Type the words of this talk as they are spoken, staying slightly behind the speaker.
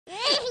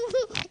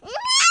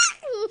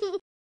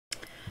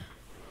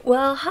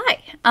Well,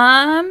 hi.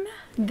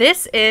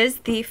 This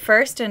is the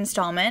first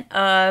installment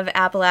of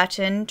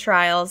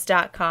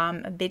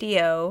AppalachianTrails.com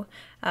video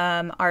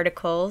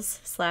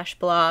articles /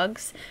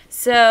 blogs.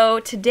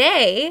 So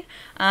today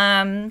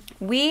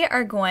we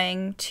are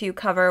going to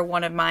cover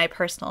one of my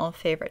personal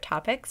favorite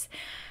topics: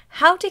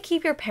 how to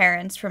keep your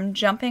parents from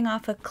jumping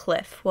off a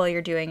cliff while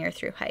you're doing your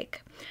through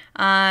hike.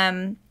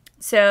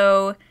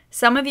 So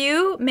some of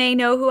you may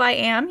know who I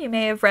am. You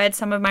may have read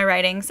some of my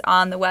writings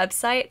on the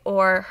website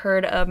or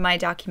heard of my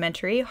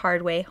documentary,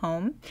 Hard Way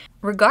Home.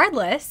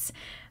 Regardless,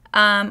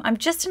 I'm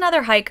just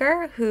another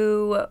hiker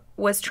who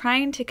was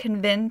trying to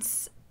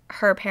convince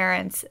her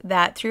parents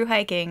that through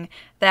hiking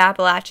the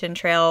Appalachian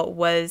Trail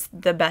was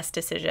the best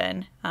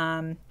decision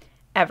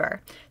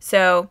ever.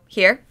 So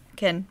here you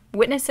can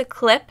witness a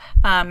clip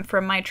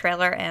from my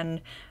trailer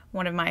and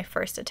one of my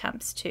first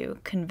attempts to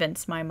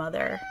convince my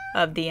mother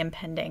of the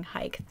impending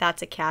hike.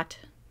 That's a cat.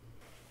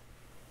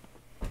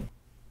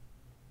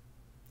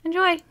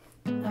 Enjoy.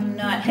 I'm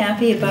not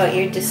happy about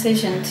your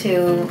decision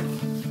to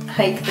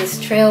hike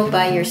this trail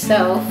by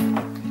yourself.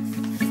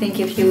 I think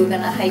if you were going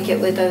to hike it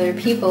with other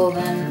people,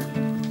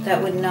 then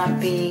that would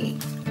not be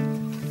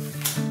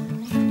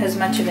as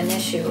much of an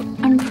issue.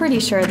 I'm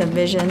pretty sure the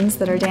visions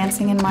that are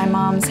dancing in my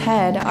mom's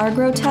head are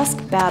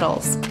grotesque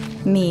battles.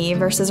 Me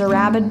versus a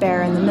rabid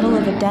bear in the middle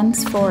of a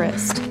dense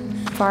forest,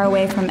 far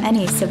away from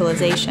any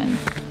civilization.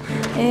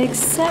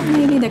 Except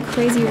maybe the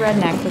crazy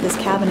redneck with his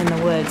cabin in the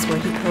woods where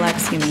he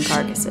collects human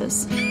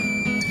carcasses.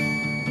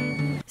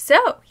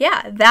 So,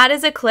 yeah, that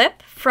is a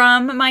clip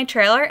from my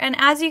trailer, and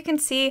as you can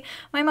see,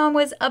 my mom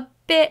was a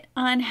bit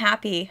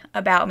unhappy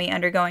about me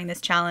undergoing this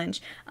challenge.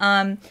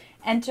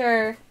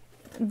 Enter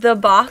the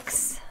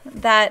box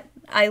that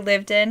I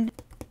lived in.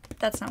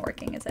 That's not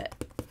working, is it?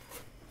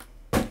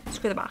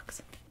 Screw the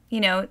box. You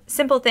know,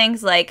 simple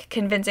things like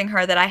convincing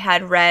her that I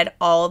had read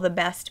all the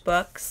best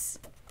books.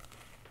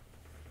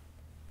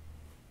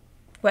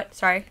 What?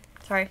 Sorry.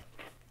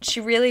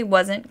 She really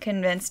wasn't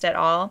convinced at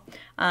all.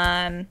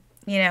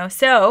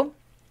 So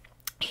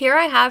here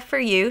I have for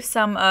you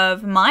some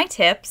of my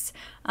tips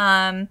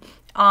on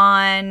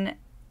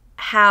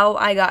how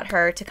I got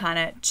her to kind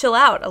of chill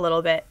out a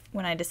little bit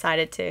when I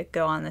decided to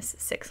go on this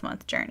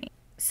 6-month journey.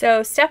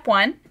 So step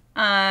 1,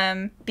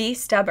 be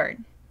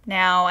stubborn.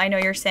 Now, I know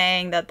you're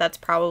saying that that's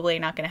probably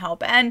not going to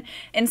help, and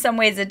in some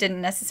ways it didn't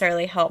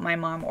necessarily help my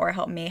mom or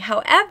help me.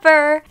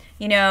 However,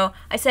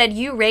 I said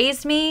you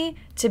raised me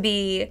to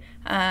be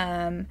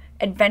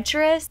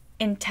adventurous,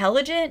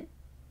 intelligent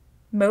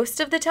most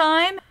of the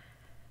time,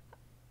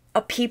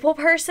 a people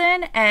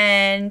person,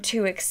 and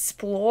to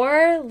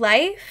explore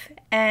life,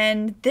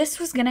 and this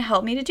was going to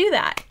help me to do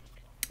that.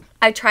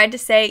 I tried to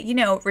say,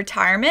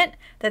 retirement,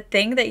 the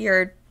thing that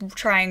you're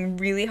trying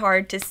really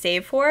hard to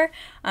save for,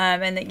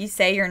 and that you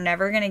say you're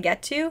never going to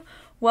get to,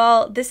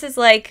 well, this is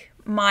like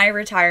my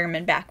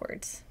retirement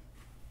backwards.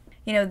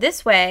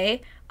 This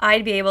way,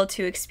 I'd be able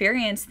to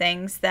experience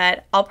things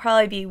that I'll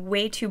probably be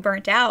way too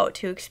burnt out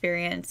to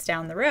experience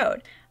down the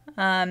road.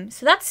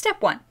 So that's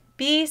step 1,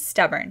 be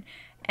stubborn,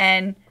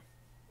 and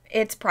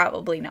it's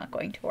probably not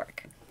going to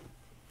work.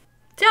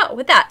 So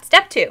with that,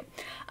 step 2,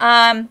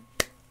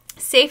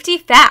 safety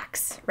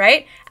facts,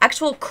 right?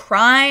 Actual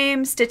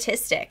crime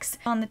statistics.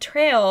 On the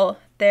trail,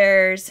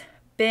 there's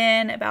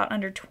been about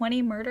under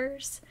 20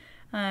 murders,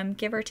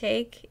 give or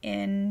take,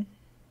 in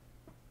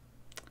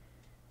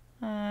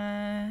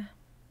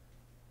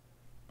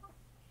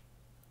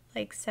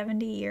like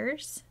 70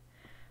 years.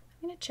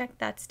 I'm going to check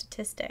that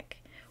statistic.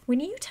 When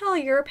you tell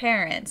your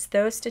parents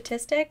those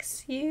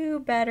statistics,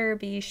 you better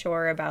be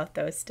sure about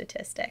those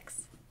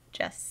statistics.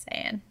 Just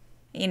saying.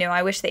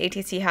 I wish the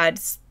ATC had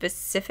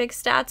specific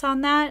stats on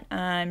that.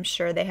 I'm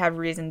sure they have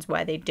reasons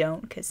why they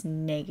don't, because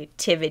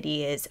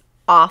negativity is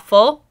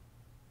awful.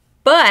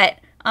 But,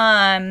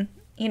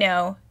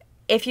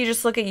 if you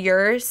just look at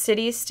your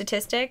city's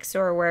statistics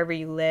or wherever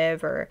you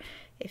live, or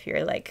if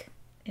you're like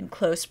in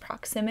close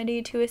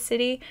proximity to a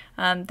city,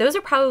 those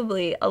are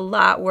probably a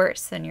lot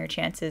worse than your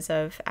chances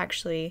of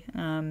actually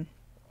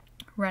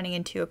running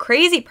into a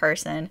crazy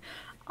person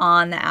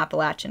on the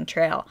Appalachian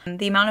Trail.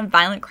 The amount of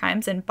violent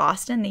crimes in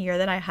Boston the year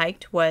that I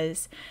hiked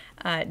was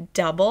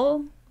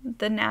double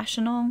the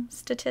national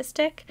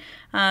statistic.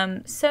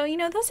 So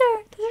those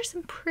are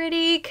some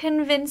pretty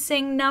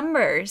convincing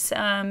numbers.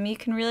 You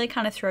can really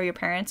kind of throw your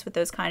parents with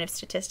those kind of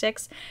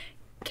statistics.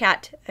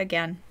 Cat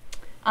again.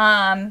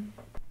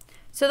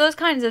 So those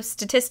kinds of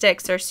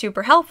statistics are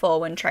super helpful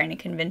when trying to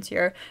convince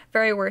your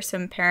very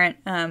worrisome parent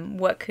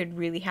what could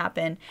really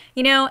happen.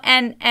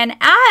 And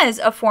as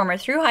a former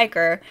through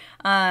hiker,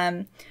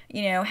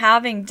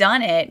 having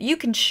done it, you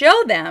can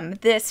show them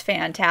this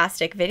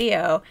fantastic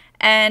video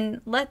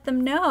and let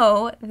them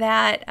know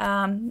that,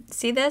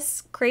 see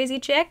this crazy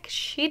chick?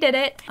 She did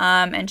it,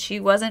 and she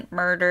wasn't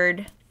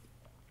murdered.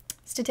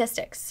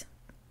 Statistics,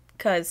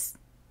 'cause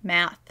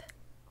math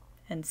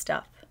and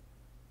stuff.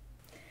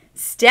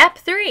 Step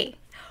 3,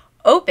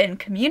 open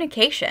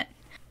communication.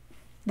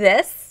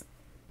 This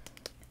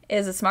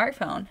is a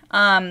smartphone.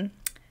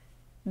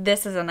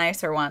 This is a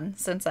nicer one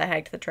since I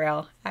hiked the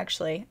trail,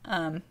 actually.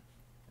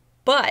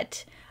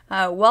 But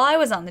while I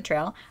was on the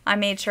trail, I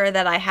made sure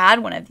that I had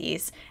one of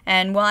these.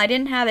 And while I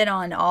didn't have it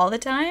on all the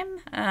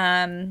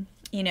time,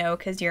 you know,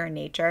 because you're in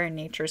nature and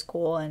nature's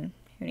cool and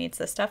who needs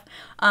this stuff?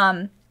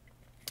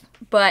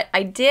 But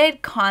I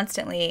did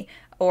constantly,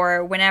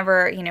 or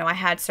whenever, you know, I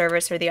had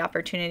service or the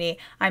opportunity,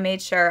 I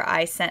made sure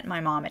I sent my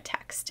mom a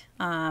text,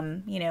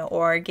 you know,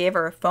 or gave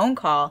her a phone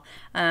call.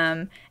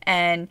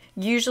 And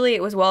usually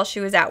it was while she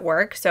was at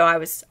work, so I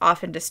was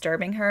often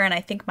disturbing her. And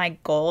I think my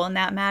goal in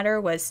that matter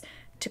was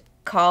to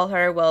call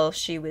her while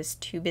she was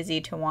too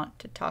busy to want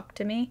to talk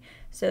to me,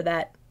 so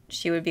that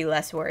she would be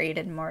less worried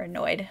and more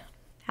annoyed.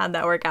 How'd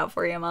that work out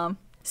for you, Mom?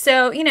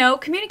 So, you know,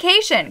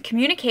 communication.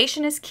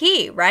 Communication is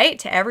key, right?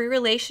 To every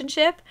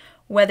relationship,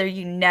 whether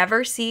you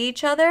never see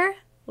each other,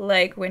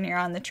 like when you're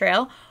on the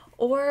trail,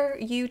 or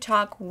you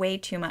talk way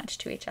too much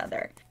to each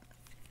other.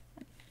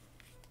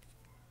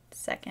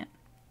 Second.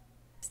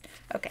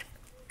 Okay.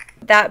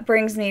 That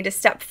brings me to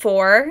step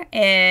 4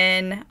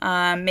 in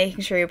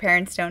making sure your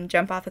parents don't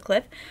jump off a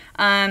cliff.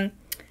 My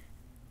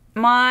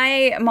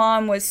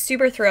mom was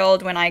super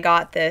thrilled when I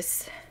got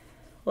this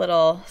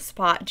little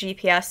spot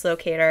GPS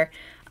locator.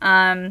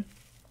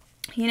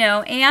 You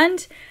know,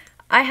 and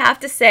I have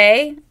to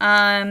say,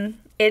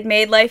 it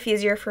made life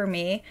easier for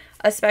me,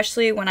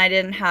 especially when I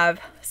didn't have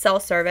cell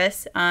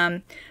service.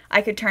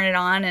 I could turn it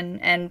on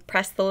and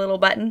press the little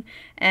button,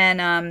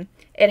 and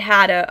it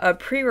had a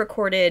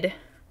pre-recorded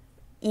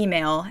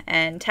email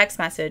and text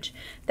message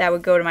that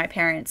would go to my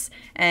parents,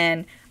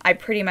 and I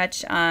pretty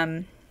much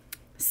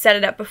set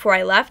it up before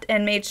I left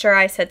and made sure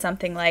I said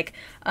something like,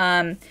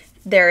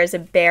 there is a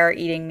bear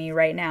eating me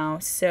right now,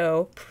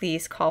 so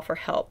please call for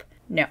help.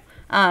 No.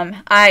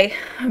 I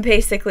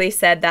basically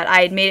said that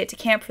I had made it to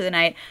camp for the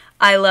night.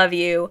 I love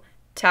you.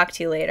 Talk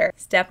to you later.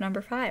 Step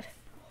number 5.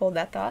 Hold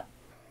that thought.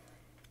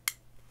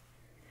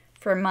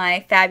 For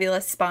my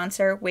fabulous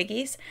sponsor,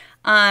 Wiggies.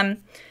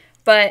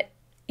 But,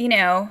 you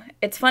know,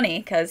 it's funny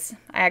because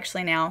I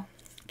actually now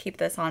keep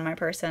this on my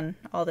person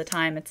all the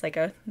time. It's like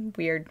a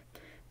weird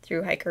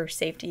thru-hiker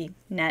safety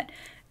net.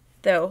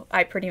 Though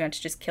I pretty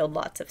much just killed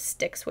lots of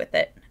sticks with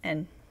it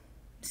and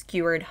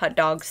skewered hot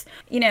dogs.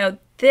 You know,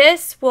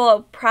 this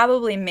will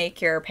probably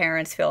make your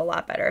parents feel a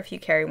lot better if you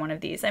carry one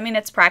of these. I mean,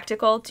 it's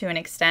practical to an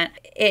extent.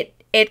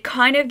 It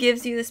kind of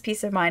gives you this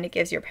peace of mind. It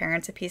gives your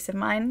parents a peace of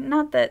mind.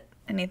 Not that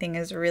anything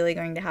is really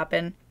going to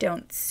happen.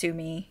 Don't sue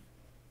me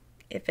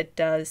if it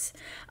does.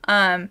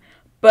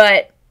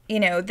 But, you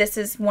know, this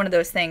is one of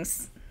those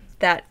things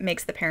that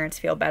makes the parents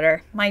feel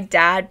better. My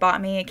dad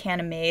bought me a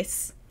can of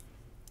mace.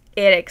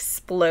 It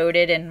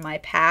exploded in my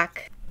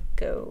pack.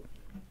 Go,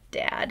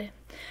 Dad.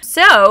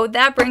 So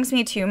that brings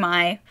me to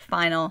my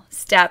final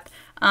step.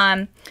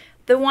 The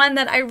one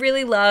that I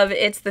really love,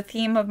 it's the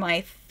theme of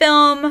my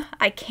film.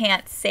 I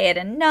can't say it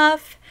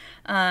enough.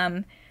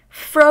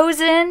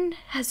 Frozen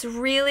has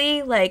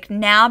really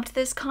nabbed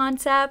this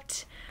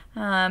concept,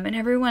 and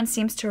everyone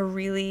seems to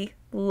really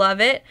love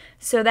it.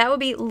 So that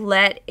would be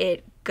let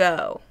it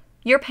go.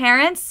 Your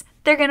parents,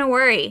 they're gonna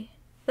worry.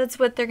 That's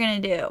what they're gonna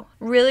do.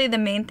 Really, the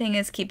main thing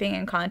is keeping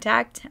in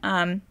contact.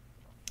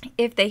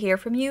 If they hear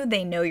from you,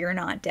 they know you're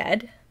not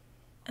dead.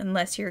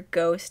 Unless you're a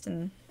ghost,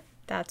 and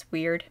that's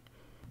weird.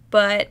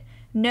 But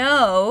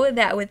know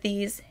that with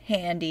these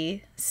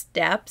handy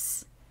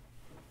steps,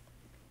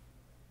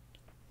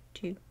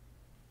 2,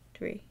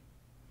 3,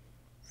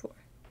 4,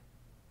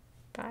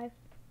 5,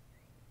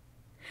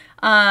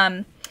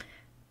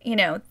 you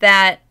know,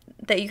 that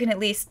you can at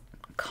least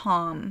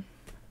calm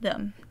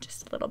them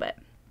just a little bit.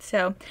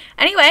 So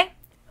anyway,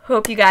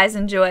 hope you guys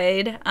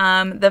enjoyed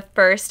the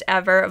first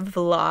ever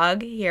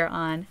vlog here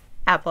on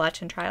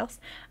Appalachian Trails.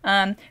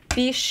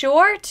 Be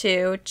sure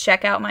to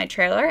check out my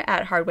trailer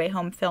at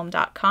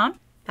hardwayhomefilm.com.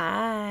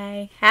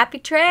 Bye. Happy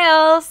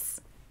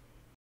trails.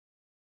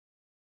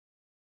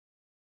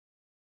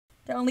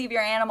 Don't leave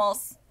your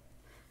animals.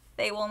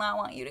 They will not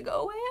want you to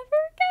go away ever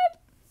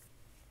again.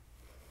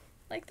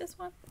 Like this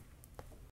one.